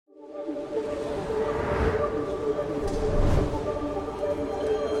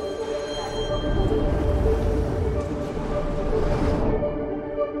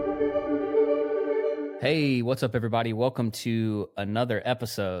Hey, what's up, everybody? Welcome to another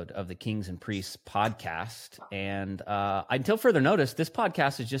episode of the Kings and Priests podcast. And until further notice, this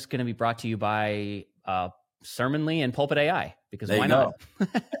podcast is just going to be brought to you by Sermonly and Pulpit AI, because there why you not? Go.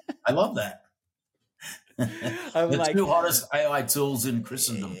 I love that. The two hottest AI tools in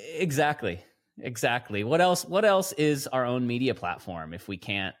Christendom. Exactly. What else is our own media platform if we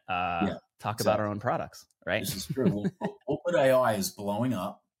can't talk about our own products, right? This is true. Pulpit AI is blowing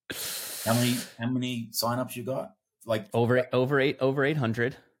up. How many signups you got? Like over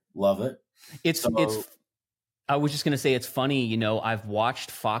 800. Love it. It's I was just going to say, it's funny, you know, I've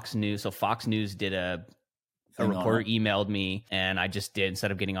watched Fox News. So Fox News did a reporter emailed me, and I just did, instead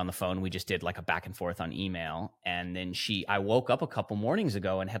of getting on the phone, we just did like a back and forth on email. And then I woke up a couple mornings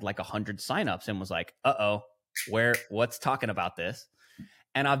ago and had like 100 signups and was like, what's talking about this?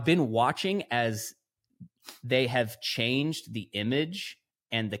 And I've been watching as they have changed the image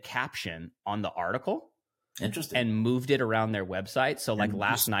and the caption on the article. Interesting. And moved it around their website. So like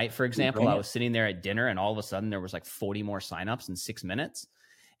last night, for example, I was sitting there at dinner and all of a sudden there was like 40 more signups in 6 minutes.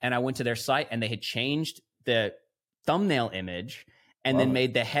 And I went to their site and they had changed the thumbnail image and then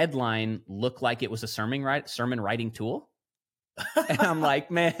made the headline look like it was a sermon writing tool. And I'm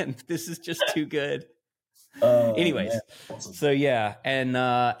like, man, this is just too good. Anyways, awesome. So yeah, and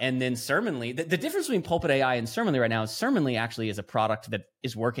then Sermonly, the difference between Pulpit AI and Sermonly right now is Sermonly actually is a product that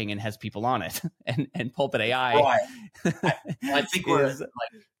is working and has people on it, and Pulpit AI. Right. I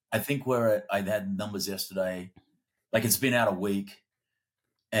think I had numbers yesterday, like it's been out a week,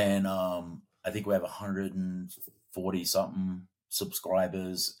 and I think we have 140 something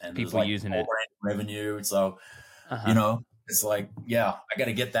subscribers and people like using it, revenue. So you know, it's like, yeah, I got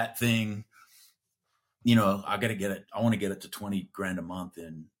to get that thing. You know, I got to get it. I want to get it to $20,000 a month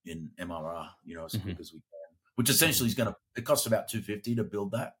in MRR, you know, as quick as we can, which essentially is it costs about $250 to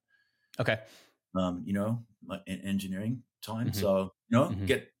build that. Okay. You know, in engineering time. So, you know,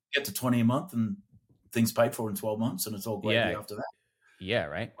 get to 20 a month and things paid for in 12 months and it's all great after that. Yeah.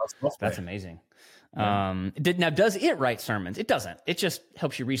 Right. That's amazing. Yeah. Now, does it write sermons? It doesn't. It just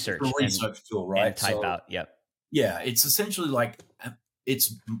helps you research. It's a research tool, right? And type out. Yep. Yeah. It's essentially like,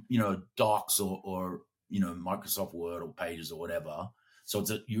 it's, you know, Docs or you know, Microsoft Word or Pages or whatever. So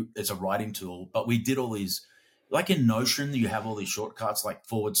it's a writing tool. But we did all these, like in Notion, you have all these shortcuts like /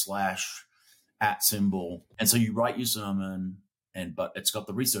 @ and so you write your sermon, but it's got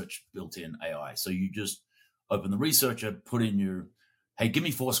the research built in AI. So you just open the researcher, put in hey, give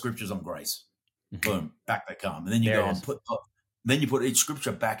me 4 scriptures on grace. Boom, back they come, and then you then you put each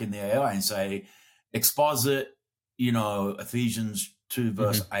scripture back in the AI and say, exposit, you know, Ephesians 2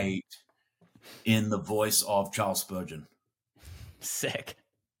 verse 8. In the voice of Charles Spurgeon. Sick.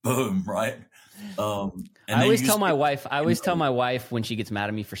 Boom, right? I always tell my wife when she gets mad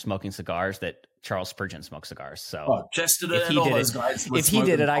at me for smoking cigars that Charles Spurgeon smokes cigars. So Chesterton and all those guys. If he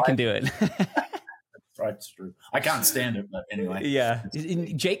did it, I can do it. Right, it's true. I can't stand it, but anyway. Yeah.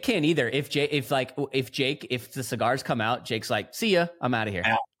 Jake can't either. If the cigars come out, Jake's like, see ya, I'm out of here.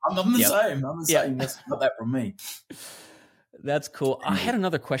 I'm the same. I'm the same. That's not that from me. That's cool. I had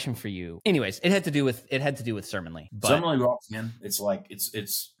another question for you. Anyways, it had to do with Sermonly. Sermonly rocks, man. It's like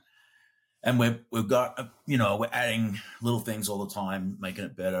it's, and we've got you know, we're adding little things all the time, making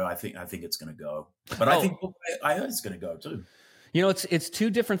it better. I think it's going to go, but I think it's going to go too. You know, it's two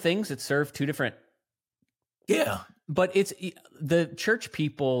different things that serve two different. Yeah, but it's the church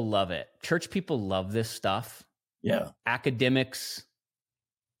people love it. Church people love this stuff. Yeah, academics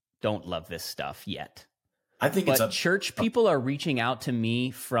don't love this stuff yet. I think church people are reaching out to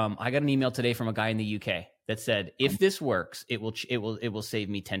me I got an email today from a guy in the UK that said, if this works, it will save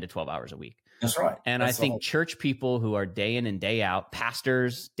me 10 to 12 hours a week. That's right. And I think church people who are day in and day out,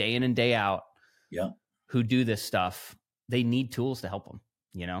 pastors day in and day out, who do this stuff, they need tools to help them,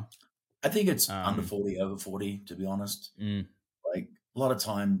 you know? I think it's under 40, over 40, to be honest. Like a lot of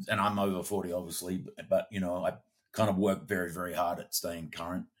times, and I'm over 40, obviously, but you know, I kind of work very, very hard at staying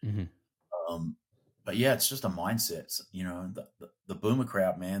current. But yeah, it's just a mindset. You know, the boomer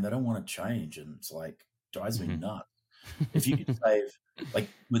crowd, man, they don't want to change, and it's like drives me nuts. If you could save, like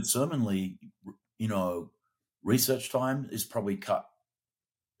with Sermonly, you know, research time is probably cut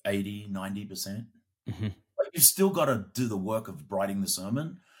 80-90%. Like you've still got to do the work of writing the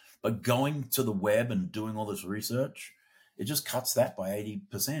sermon, but going to the web and doing all this research, it just cuts that by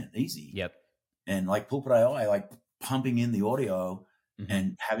 80% easy. Yep. And like Pulpit AI, like pumping in the audio.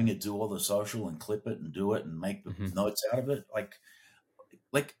 And having it do all the social and clip it and do it and make the notes out of it, like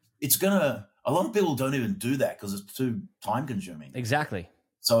it's gonna. A lot of people don't even do that because it's too time consuming. Exactly.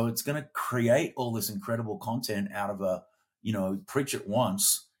 So it's gonna create all this incredible content out of you know, preach it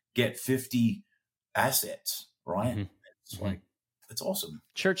once, get 50 assets, right? It's like, it's awesome.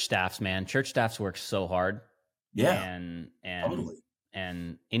 Church staffs, man. Church staffs work so hard. Yeah. And totally.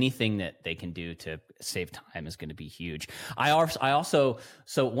 And anything that they can do to save time is going to be huge. I also,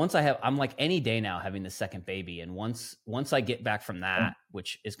 so once I'm like any day now having the second baby. And once I get back from that,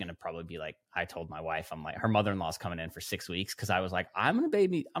 which is going to probably be like, I told my wife, I'm like, her mother-in-law's coming in for 6 weeks. Cause I was like, I'm going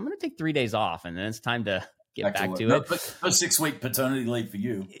to take 3 days off and then it's time to get back to it. No 6-week paternity leave for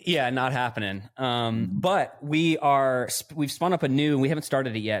you. Yeah, not happening. But we've spun up we haven't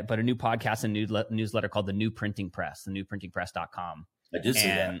started it yet, but a new podcast and newsletter called The New Printing Press, thenewprintingpress.com. I did see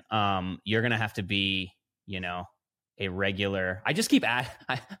that. You're going to have to be, a regular. I just keep I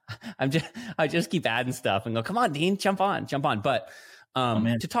just keep adding stuff and go, come on, Dean, jump on. But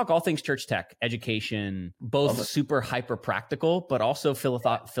to talk all things church tech, education, both super hyper practical, but also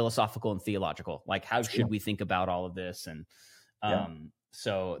philosophical and theological. Like, how should we think about all of this? And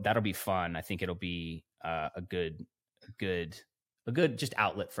so that'll be fun. I think it'll be a good just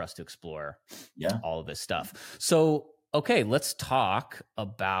outlet for us to explore all of this stuff. So, okay, let's talk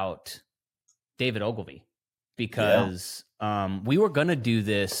about David Ogilvy, because we were going to do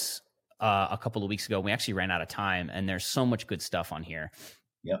this a couple of weeks ago. We actually ran out of time, and there's so much good stuff on here.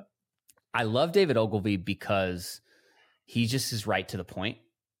 Yep. I love David Ogilvy because he just is right to the point.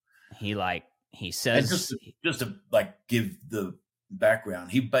 He says, just to give the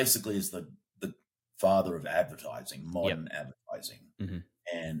background, he basically is the father of advertising, modern advertising,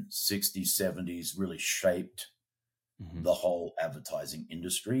 and 60s, 70s really shaped the whole advertising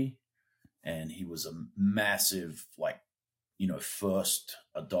industry. And he was a massive, first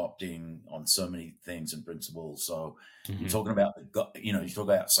adopting on so many things and principles. So you're talking about you talk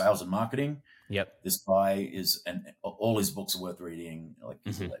about sales and marketing. Yep. This guy is, and all his books are worth reading.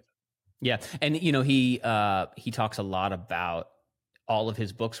 He's a legend. Yeah. And, he talks a lot about all of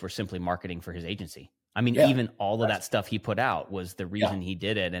his books were simply marketing for his agency. I mean, even all of that stuff he put out was the reason he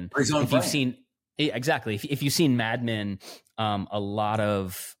did it. And if you've seen, exactly, if you've seen Mad Men, a lot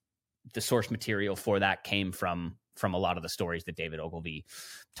of the source material for that came from a lot of the stories that David Ogilvy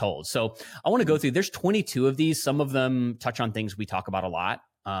told. So I want to go through, there's 22 of these. Some of them touch on things we talk about a lot.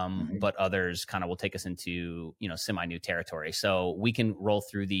 But others kind of will take us into, semi-new territory. So we can roll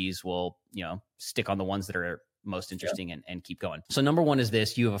through these. We'll, stick on the ones that are most interesting and keep going. So number one is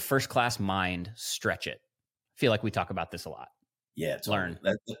this: you have a first-class mind, stretch it. I feel like we talk about this a lot. Yeah. Totally.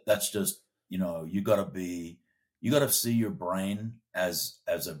 Learn. That's just, you gotta see your brain as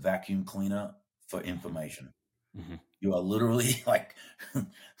a vacuum cleaner for information. You are literally like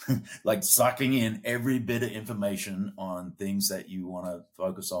sucking in every bit of information on things that you want to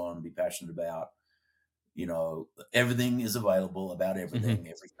focus on, be passionate about. Everything is available about everything.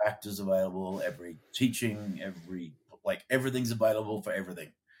 Every fact is available, every teaching, everything's available for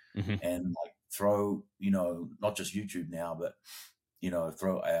everything. And throw, not just YouTube now, but,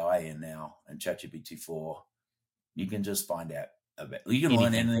 throw AI in now and ChatGPT 4. You can just find out about, you can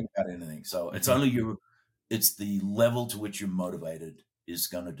learn anything about anything. So it's only it's the level to which you're motivated is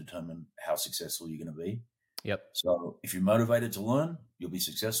going to determine how successful you're going to be. Yep. So if you're motivated to learn, you'll be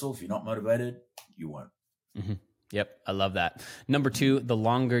successful. If you're not motivated, you won't. Yep. I love that. Number two, the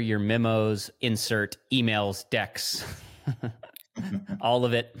longer your memos, insert emails, decks, all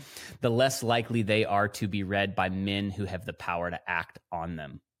of it, the less likely they are to be read by men who have the power to act on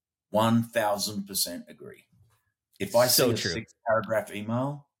them. 1000% agree. If I see a 6-paragraph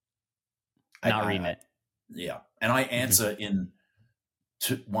email, not reading it. Yeah. And I answer in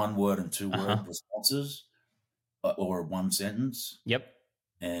 1 word and 2 word responses or 1 sentence. Yep.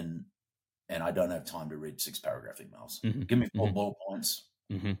 And I don't have time to read 6-paragraph emails. Give me 4 bullet points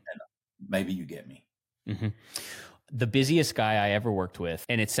and maybe you get me. The busiest guy I ever worked with,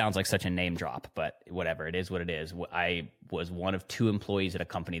 and it sounds like such a name drop, but whatever, it is what it is. I was one of 2 employees at a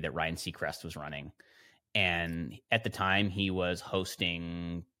company that Ryan Seacrest was running. And at the time he was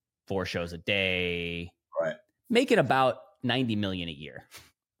hosting 4 shows a day, making about 90 million a year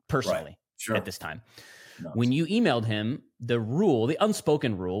personally at this time. Nice. When you emailed him, the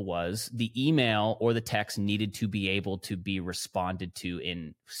unspoken rule was the email or the text needed to be able to be responded to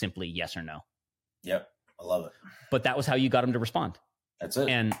in simply yes or no. Yep. I love it. But that was how you got him to respond. That's it.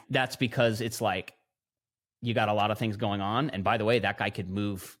 And that's because it's like, you got a lot of things going on. And by the way, that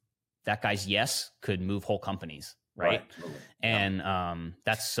guy's yes could move whole companies. Right. And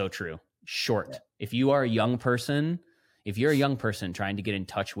that's so true. Short. Yeah. If you're a young person trying to get in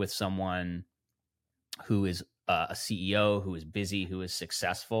touch with someone who is a CEO, who is busy, who is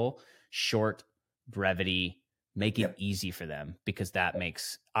successful, short, brevity, make it easy for them, because that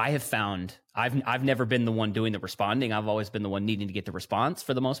makes, I have found, I've never been the one doing the responding. I've always been the one needing to get the response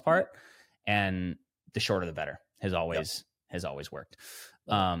for the most part. and the shorter the better has always worked.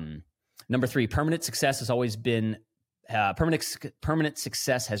 Number 3, permanent success has always been permanent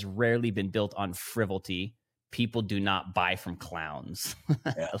success has rarely been built on frivolity. People do not buy from clowns.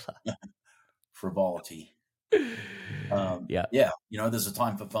 Frivolity. Yeah. There's a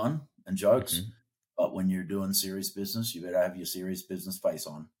time for fun and jokes, but when you're doing serious business, you better have your serious business face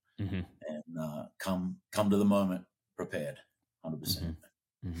on and come to the moment prepared, 100%.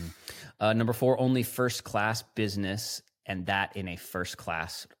 Number 4, only first-class business, and that in a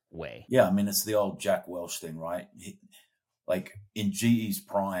first-class way. Yeah, I mean, it's the old Jack Welch thing, right? Like in GE's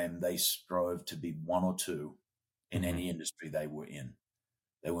prime, they strove to be 1 or 2 in any industry they were in.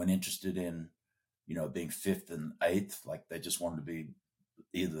 They weren't interested in, being 5th and 8th. Like they just wanted to be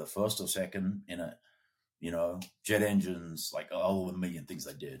either the 1st or 2nd in a, jet engines, like all the million things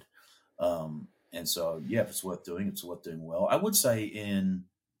they did. And so, if it's worth doing, it's worth doing well. I would say in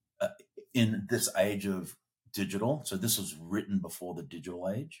this age of digital, so this was written before the digital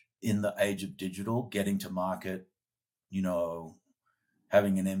age. In the age of digital, getting to market,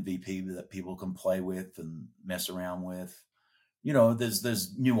 having an MVP that people can play with and mess around with,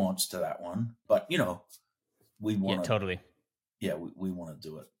 there's nuance to that one, but we want to totally. Yeah, we want to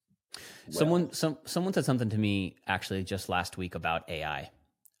do it. Well. Someone said something to me actually just last week about AI,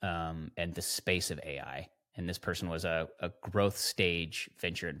 and the space of AI. And this person was a growth stage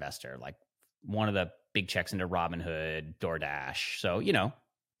venture investor, like one of the big checks into Robinhood, DoorDash. So,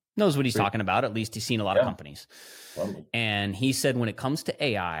 knows what he's talking about. At least he's seen a lot of companies. Totally. And he said when it comes to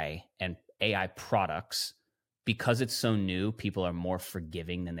AI and AI products, because it's so new, people are more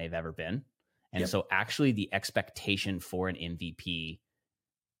forgiving than they've ever been. And so actually the expectation for an MVP,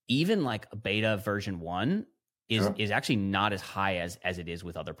 even like a beta version 1, is actually not as high as it is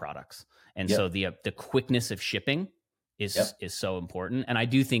with other products. And so the quickness of shipping is so important. And I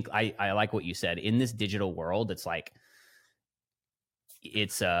do think I like what you said. In this digital world, it's like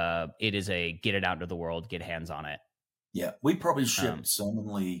it is a get it out into the world, get hands on it. Yeah, we probably shipped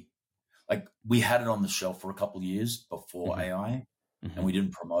suddenly, like we had it on the shelf for a couple of years before AI, and we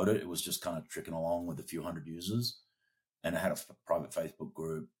didn't promote it. It was just kind of tricking along with a few hundred users, and it had a private Facebook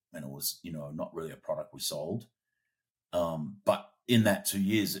group, and it was not really a product we sold. But in that 2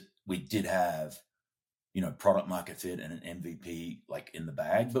 years, we did have product market fit and an MVP like in the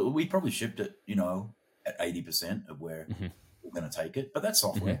bag, but we probably shipped it at 80% of where we're going to take it. But that's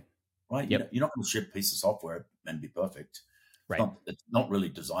software, right? You're not going to ship a piece of software and be perfect. Right. It's not really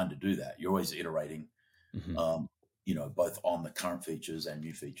designed to do that. You're always iterating, both on the current features and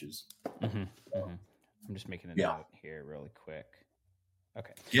new features. I'm just making a note here really quick.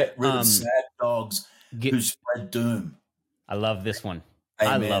 Okay. Get rid of sad dogs who spread doom. I love this one.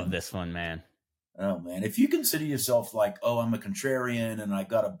 Amen. I love this one, man. Oh man, if you consider yourself like, oh, I'm a contrarian and I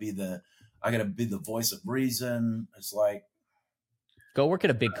gotta be the voice of reason, it's like, go work at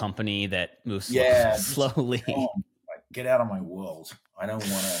a big company that moves slowly. Get out of my world. I don't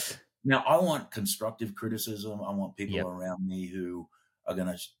want to. Now, I want constructive criticism. I want people around me who are going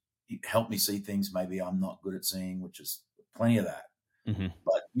to help me see things maybe I'm not good at seeing, which is plenty of that.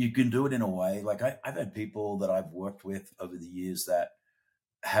 But you can do it in a way. Like I've had people that I've worked with over the years that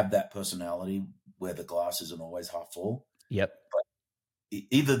have that personality where the glass isn't always half full. Yep. But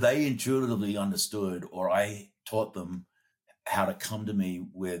either they intuitively understood or I taught them how to come to me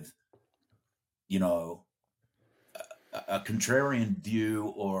with, a contrarian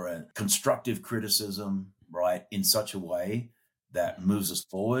view or a constructive criticism, right, in such a way that moves us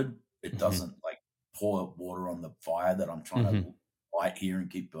forward. It doesn't like pour water on the fire that I'm trying to light here and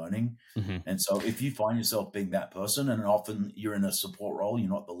keep burning. And so if you find yourself being that person, and often you're in a support role, you're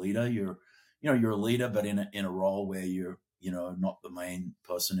not the leader, you're a leader, but in a role where you're, not the main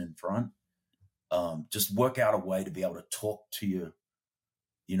person in front, just work out a way to be able to talk to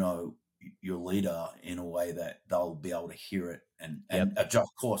your leader in a way that they'll be able to hear it and adjust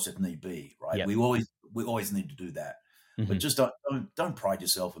course if need be, right? We always need to do that, but just don't pride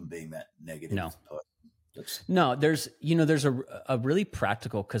yourself in being that negative person. No, there's a really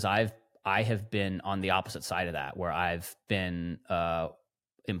practical, because I have been on the opposite side of that, where I've been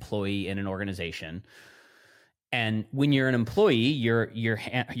employee in an organization. And when you're an employee, your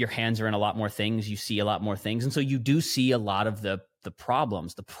hands are in a lot more things. You see a lot more things. And so you do see a lot of the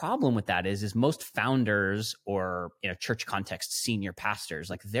problems. The problem with that is most founders, or in a church context, senior pastors,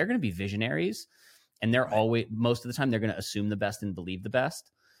 like they're going to be visionaries, and they're always, most of the time, they're going to assume the best and believe the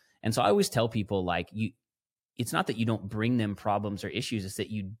best. And so I always tell people, like, it's not that you don't bring them problems or issues. It's that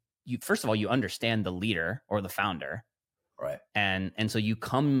you first of all, you understand the leader or the founder. Right. And so you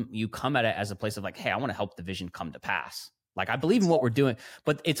come at it as a place of like, hey, I want to help the vision come to pass. Like, I believe in what we're doing,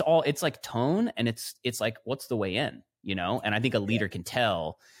 but it's like tone, and it's like, what's the way in, you know? And I think a leader can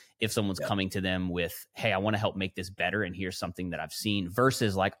tell if someone's coming to them with, hey, I want to help make this better, and here's something that I've seen,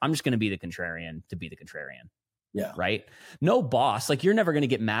 versus like, I'm just going to be the contrarian to be the contrarian. Yeah. Right. No boss, like, you're never going to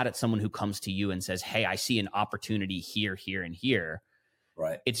get mad at someone who comes to you and says, hey, I see an opportunity here, here, and here.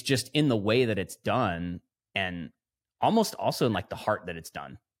 Right. It's just in the way that it's done, and almost also in like the heart that it's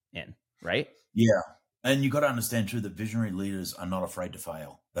done in. Right. Yeah. And you got to understand too, that visionary leaders are not afraid to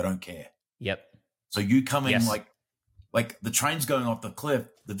fail. They don't care. Yep. So you come in like the train's going off the cliff.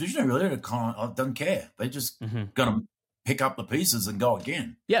 The visionary leader doesn't care. They just got to pick up the pieces and go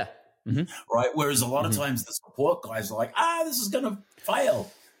again. Yeah. Right. Whereas a lot of times the support guys are like, this is going to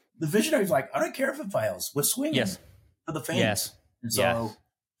fail. The visionary's like, I don't care if it fails. We're swinging for the fans. Yes. And so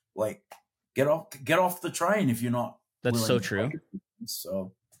like, get off the train if you're not. That's so true.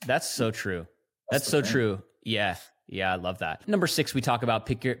 So that's so true. That's so true. Yeah. Yeah. I love that. Number 6, we talk about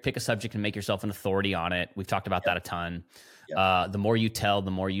pick a subject and make yourself an authority on it. We've talked about that a ton. The more you tell,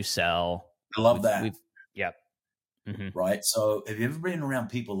 the more you sell. I love that. Right. So have you ever been around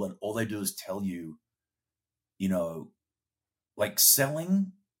people that all they do is tell you, you know, like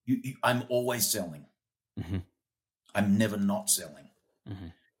selling, I'm always selling. I'm never not selling.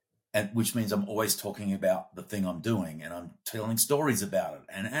 And which means I'm always talking about the thing I'm doing, and I'm telling stories about it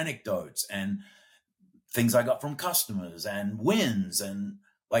and anecdotes and things I got from customers and wins. And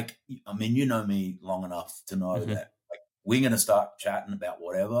like, I mean, you know me long enough to know that like we're going to start chatting about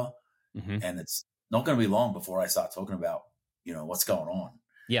whatever. And it's not going to be long before I start talking about, you know, what's going on.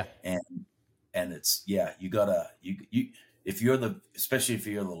 Yeah. And it's, you gotta, especially if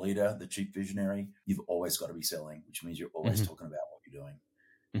you're the leader, the chief visionary, you've always got to be selling, which means you're always talking about what you're doing.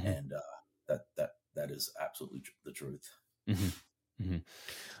 And that is absolutely the truth.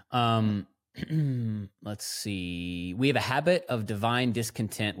 Let's see. We have a habit of divine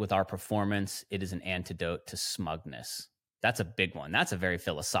discontent with our performance. It is an antidote to smugness. That's a big one. That's a very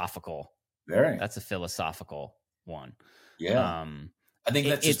philosophical. That's a philosophical one. Yeah. I think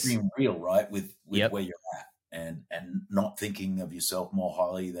that's just being real, right? With where you're at, and not thinking of yourself more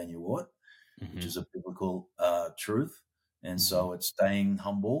highly than you ought, which is a biblical truth. And so it's staying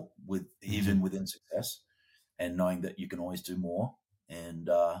humble even within success, and knowing that you can always do more, and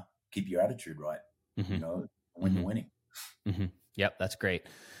keep your attitude right, you know, when you're winning. Yep, that's great.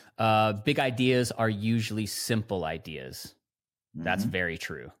 Big ideas are usually simple ideas. That's very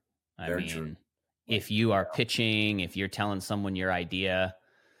true. I mean, true. If you are pitching, if you're telling someone your idea,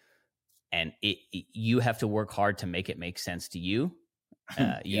 and you have to work hard to make it make sense to you,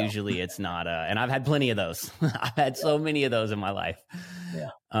 usually it's not and I've had plenty of those. I've had so many of those in my life.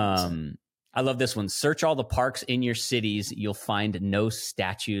 I love this one. Search all the parks in your cities. You'll find no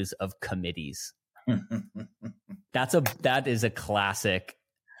statues of committees. That is a classic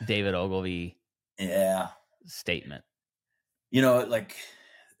David Ogilvy statement. You know, like,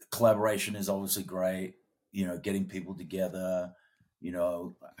 collaboration is obviously great, you know, getting people together. You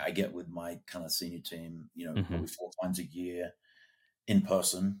know, I get with my kind of senior team, you know, probably 4 times a year in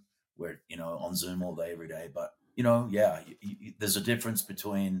person. We're, you know, on Zoom all day, every day. But, you know, there's a difference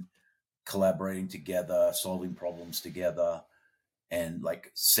between collaborating together, solving problems together, and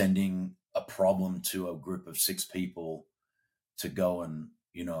like sending a problem to a group of 6 people to go and,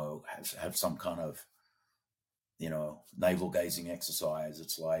 you know, have some kind of, you know, navel gazing exercise.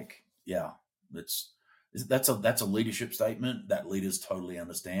 It's like, that's a leadership statement that leaders totally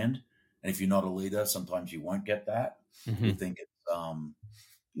understand. And if you're not a leader, sometimes you won't get that. You'll think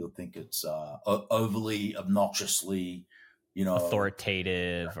it's overly, obnoxiously, you know,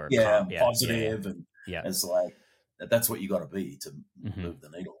 authoritative or positive. And it's like, that's what you got to be to move the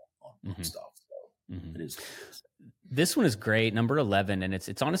needle on stuff. So it is. This one is great. Number 11. And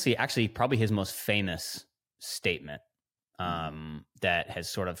it's honestly actually probably his most famous statement that has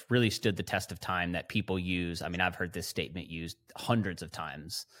sort of really stood the test of time, that people use. I mean, I've heard this statement used hundreds of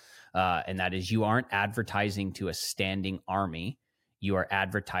times. And that is, you aren't advertising to a standing army. You are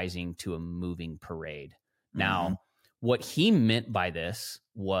advertising to a moving parade. Now, what he meant by this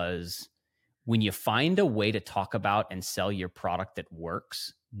was, when you find a way to talk about and sell your product that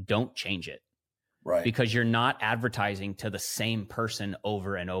works, don't change it. Right. Because you're not advertising to the same person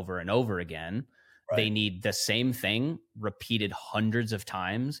over and over and over again. Right. They need the same thing repeated hundreds of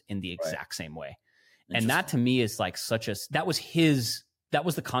times in the exact same way. And that to me is like that was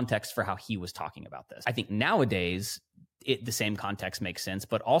the context for how he was talking about this. I think nowadays the same context makes sense,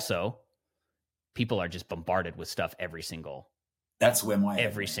 but also people are just bombarded with stuff every single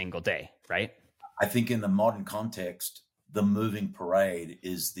day, right? I think in the modern context, the moving parade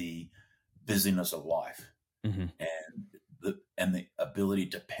is the busyness of life. And and the ability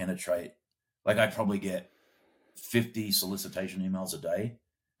to penetrate. Like I probably get 50 solicitation emails a day,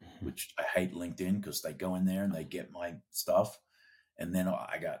 which I hate LinkedIn because they go in there and they get my stuff. And then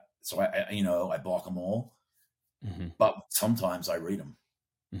I block them all. But sometimes I read them.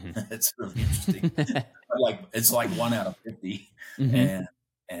 It's really interesting. It's like 1 out of 50. And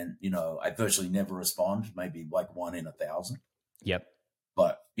I virtually never respond, maybe like 1 in 1,000. Yep.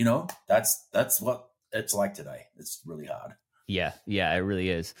 But that's what it's like today. It's really hard. Yeah, it really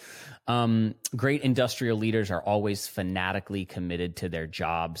is. Great industrial leaders are always fanatically committed to their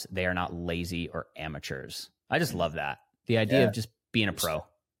jobs. They are not lazy or amateurs. I just love that. The idea of just being a pro.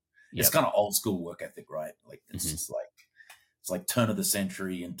 It's kind of old school work ethic, right? Like it's just it's like turn of the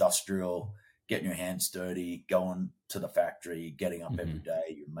century, industrial, getting your hands dirty, going to the factory, getting up every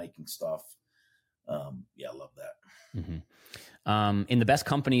day, you're making stuff. I love that. In the best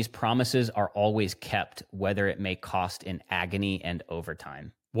companies, promises are always kept, whether it may cost in agony and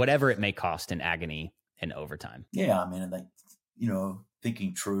overtime. Whatever it may cost in agony and overtime. Yeah, I mean, and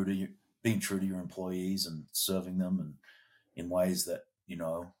being true to your employees and serving them and in ways that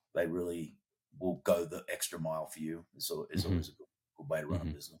they really will go the extra mile for you is always a good way to run a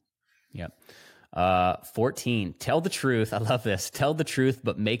business. Yep. 14. Tell the truth. I love this. Tell the truth,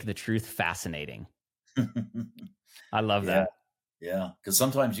 but make the truth fascinating. I love that. Yeah, because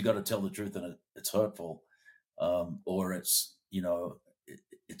sometimes you got to tell the truth and it's hurtful, or it's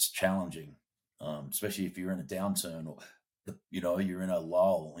it's challenging, especially if you're in a downturn or you're in a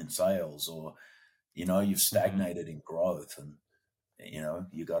lull in sales, or you've stagnated in growth, and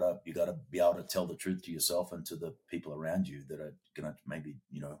you gotta be able to tell the truth to yourself and to the people around you that are gonna maybe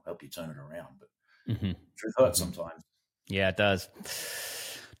help you turn it around. But truth hurts sometimes. Yeah, it does.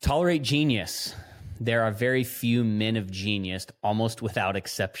 Tolerate genius. There are very few men of genius. Almost without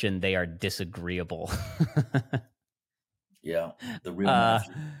exception, they are disagreeable. Yeah, the real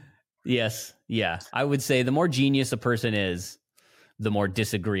yes, yeah. I would say the more genius a person is, the more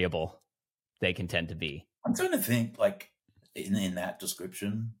disagreeable they can tend to be. I'm trying to think, like, in that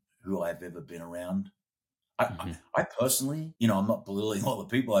description, who I've ever been around. I personally, I'm not belittling all the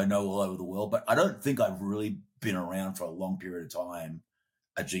people I know all over the world, but I don't think I've really been around for a long period of time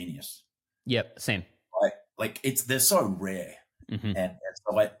a genius. Yep, same. Like they're so rare, and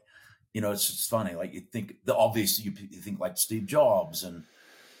so it's just funny. Like you think the obvious, you think like Steve Jobs and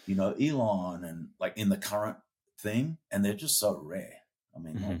Elon, and like in the current thing, and they're just so rare. I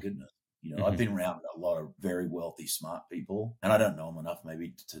mean, my goodness. I've been around a lot of very wealthy, smart people, and I don't know them enough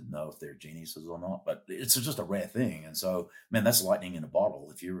maybe to know if they're geniuses or not, but it's just a rare thing. And so, man, that's lightning in a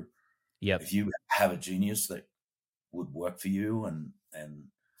bottle. If you have a genius that would work for you and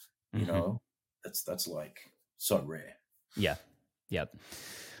that's like so rare. Yeah. Yep.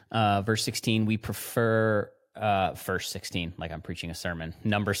 Verse 16, we prefer, verse 16, like I'm preaching a sermon.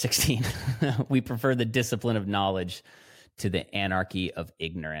 Number 16, we prefer the discipline of knowledge to the anarchy of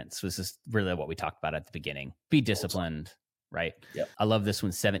ignorance. This is really what we talked about at the beginning. Be disciplined, right? Yep. I love this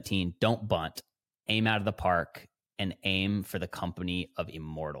one. 17, don't bunt, aim out of the park, and aim for the company of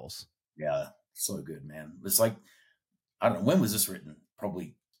immortals. Yeah, so good, man. It's like, I don't know, when was this written?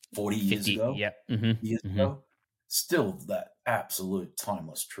 Probably 40 years ago? Yep. Years ago? Still that absolute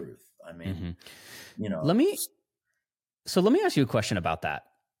timeless truth. I mean, Let me ask you a question about that.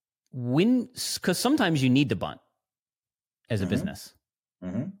 Because sometimes you need to bunt as a business.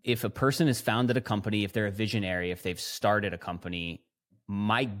 If a person is founded a company, if they're a visionary, if they've started a company,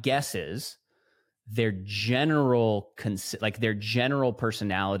 my guess is their general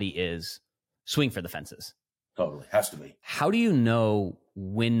personality is swing for the fences. Totally. Has to be. How do you know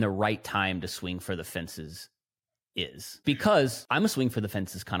when the right time to swing for the fences is? Because I'm a swing for the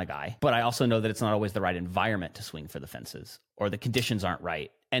fences kind of guy, but I also know that it's not always the right environment to swing for the fences, or the conditions aren't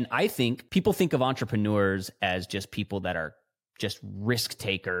right. And I think people think of entrepreneurs as just people that are just risk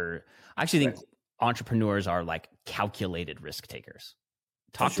taker. I actually think entrepreneurs are like calculated risk takers.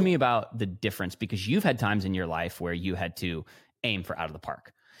 Talk to me about the difference, because you've had times in your life where you had to aim for out of the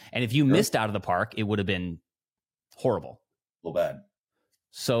park. And if you missed out of the park, it would have been horrible. Well, bad.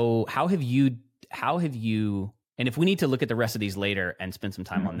 So how have you, and if we need to look at the rest of these later and spend some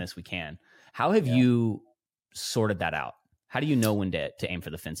time on this, we can. How have you sorted that out? How do you know when to aim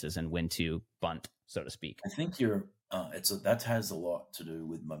for the fences and when to bunt, so to speak? I think that has a lot to do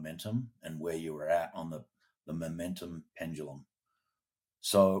with momentum and where you were at on the momentum pendulum.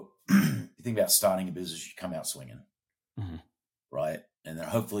 So you think about starting a business, you come out swinging, right? And then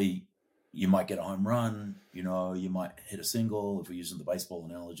hopefully you might get a home run, you might hit a single, if we're using the baseball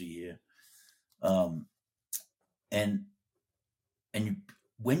analogy here. And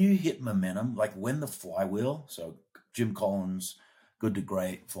when you hit momentum, like when the flywheel, so Jim Collins, Good to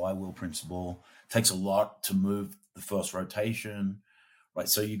Great, flywheel principle. Takes a lot to move the first rotation, right?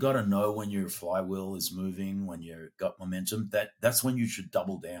 So you got to know when your flywheel is moving, when you've got momentum, that's when you should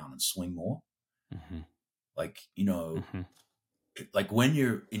double down and swing more. Like, like when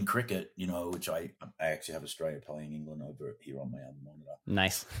you're in cricket, which I actually have Australia playing England over here on my other monitor.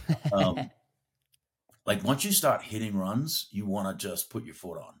 Nice. Like once you start hitting runs, you want to just put your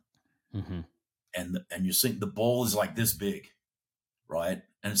foot on. And you see the ball is like this big, right?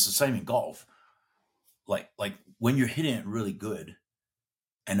 And it's the same in golf. Like when you're hitting it really good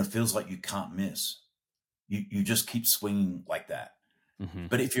and it feels like you can't miss, you just keep swinging like that.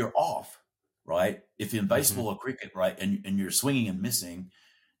 But if you're off, right? If you're in baseball or cricket, right, and you're swinging and missing,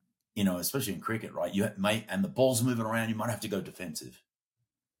 especially in cricket, right, and the ball's moving around, you might have to go defensive,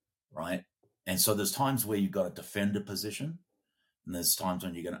 right? And so there's times where you've got to defend a position, and there's times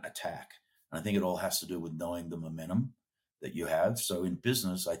when you're going to attack. And I think it all has to do with knowing the momentum that you have. So in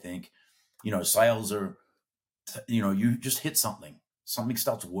business, I think, sales are, you just hit something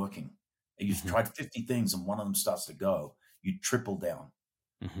starts working. And you've tried 50 things and one of them starts to go, you triple down.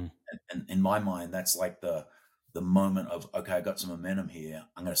 And in my mind, that's like the moment of, okay, I got some momentum here.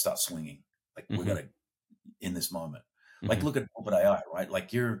 I'm going to start swinging. Like we're going to, in this moment, like look at corporate AI, right?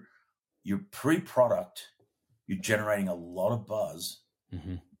 Like you're pre-product, you're generating a lot of buzz,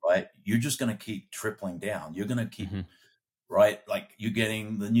 right? You're just going to keep tripling down. You're going to keep, right? Like you're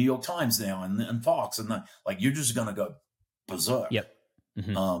getting the New York Times now and Fox and you're just going to go berserk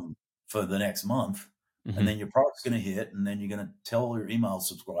for the next month. And then your product's going to hit, and then you're going to tell your email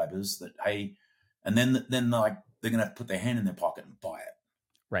subscribers that, hey, and then like they're going to have to put their hand in their pocket and buy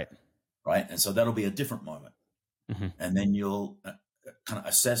it. Right. And so that'll be a different moment. And then you'll kind of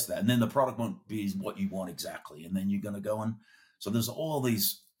assess that. And then the product won't be what you want exactly. And then you're going to go and so there's all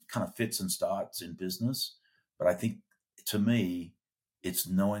these kind of fits and starts in business. But I think to me, it's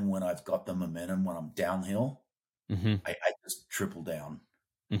knowing when I've got the momentum, when I'm downhill, I just triple down.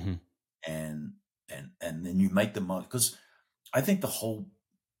 And then you make the most, because I think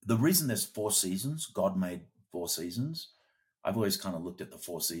the reason there's 4 seasons, God made 4 seasons. I've always kind of looked at the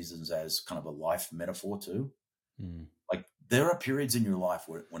 4 seasons as kind of a life metaphor too. Like there are periods in your life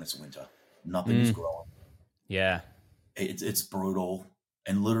when it's winter, nothing is growing. Yeah. It's brutal.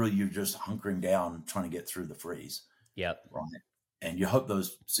 And literally you're just hunkering down, trying to get through the freeze. Yep. Right. And you hope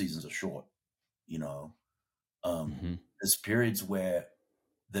those seasons are short, There's periods where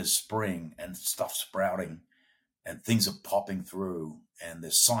there's spring and stuff sprouting and things are popping through and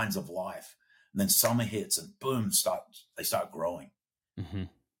there's signs of life. And then summer hits and boom, they start growing. And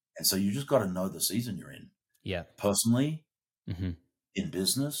so you just got to know the season you're in. Yeah. Personally, in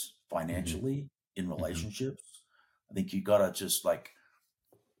business, financially, in relationships. I think you got to just like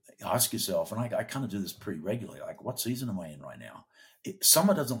ask yourself, and I kind of do this pretty regularly, like what season am I in right now?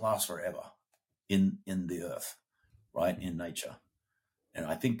 Summer doesn't last forever in the earth, right? In nature. And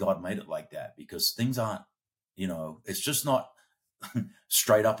I think God made it like that because things aren't, it's just not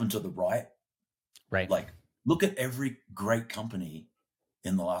straight up and to the right. Right. Like look at every great company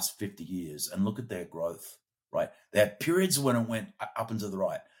in the last 50 years and look at their growth, right? They had periods when it went up and to the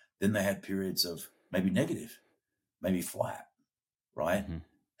right. Then they had periods of maybe negative, maybe flat, right?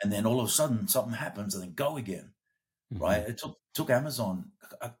 And then all of a sudden something happens and then go again, right? It took Amazon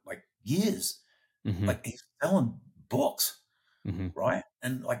like years. Like he's selling books. Right.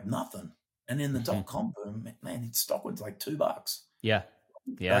 And like nothing. And in the .com boom, man, its stock went like $2. Yeah.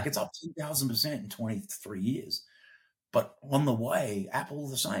 Yeah. Like it's up 2,000% in 23 years. But on the way, Apple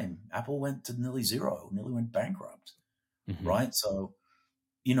the same. Apple went to nearly zero, nearly went bankrupt. Right. So,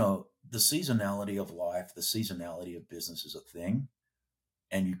 the seasonality of life, the seasonality of business is a thing.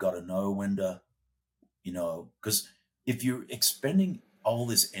 And you got to know when to, because if you're expending all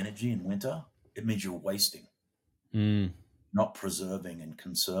this energy in winter, it means you're wasting. Not preserving and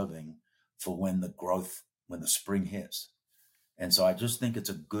conserving for when the spring hits. And so I just think it's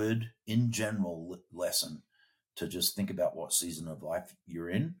a good, in general, lesson to just think about what season of life you're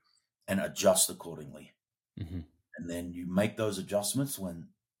in and adjust accordingly. And then you make those adjustments when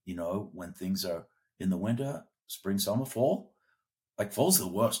things are in the winter, spring, summer, fall. Like fall's the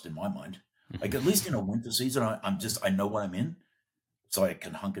worst in my mind. Like at least in a winter season, I know what I'm in. So I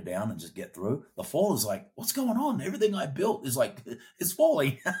can hunker down and just get through. The fall is like, what's going on? Everything I built is like, it's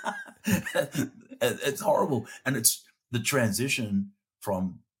falling. It's horrible. And it's the transition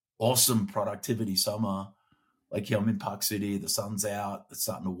from awesome productivity summer. Like, I'm in Park City, the sun's out, it's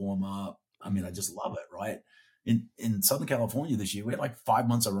starting to warm up. I mean, I just love it, right? In Southern California this year, we had like 5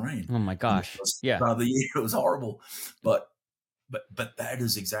 months of rain. Oh my gosh. Yeah. Start of the year, it was horrible. But that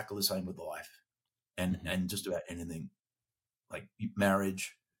is exactly the same with life. and just about anything, like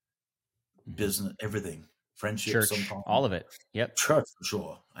marriage, business, everything, friendship, church, sometimes all of it. Yep. Church for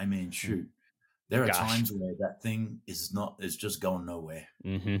sure. I mean, shoot, there are Gosh. times where that thing is just going nowhere.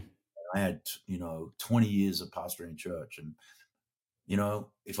 Mm-hmm. I had 20 years of pastoring church, and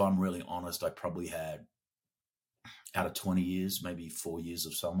if I'm really honest, I probably had, out of 20 years, maybe 4 years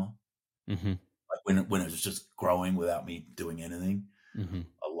of summer. Mm-hmm. Like when it was just growing without me doing anything. Mm-hmm.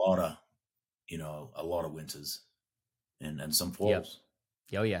 A lot of winters and some falls.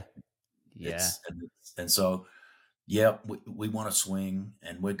 Yep. Oh yeah. Yeah. And so, yeah, we want to swing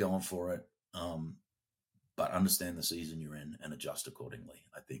and we're going for it. But understand the season you're in and adjust accordingly,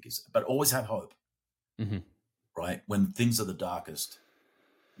 I think but always have hope, right? When things are the darkest,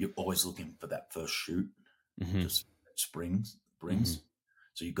 you're always looking for that first shoot, just brings.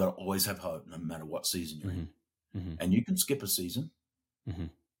 So you've got to always have hope, no matter what season you're in. And you can skip a season,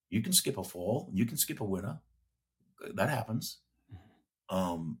 you can skip a fall, you can skip a winter. That happens.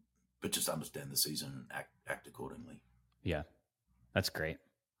 But just understand the season and act accordingly. Yeah, that's great.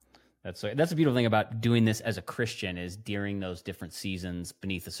 That's a beautiful thing about doing this as a Christian is during those different seasons,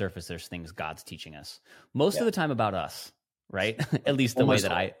 beneath the surface, there's things God's teaching us. Most of the time about us, right? At least the way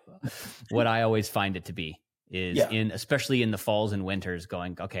that what I always find it to be is especially in the falls and winters,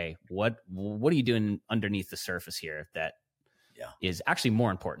 going, okay, what are you doing underneath the surface here that is actually more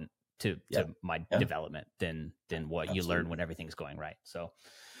important to my development than what you learn when everything's going right. So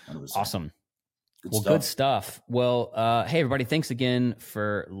 100%. Awesome. Good stuff. Well, hey, everybody, thanks again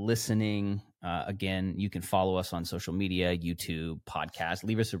for listening. Again, you can follow us on social media, YouTube, podcast,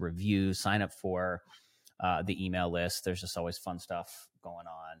 leave us a review, sign up for the email list. There's just always fun stuff going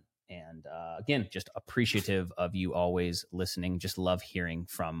on. And again, just appreciative of you always listening. Just love hearing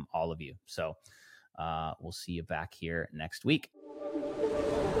from all of you. So we'll see you back here next week.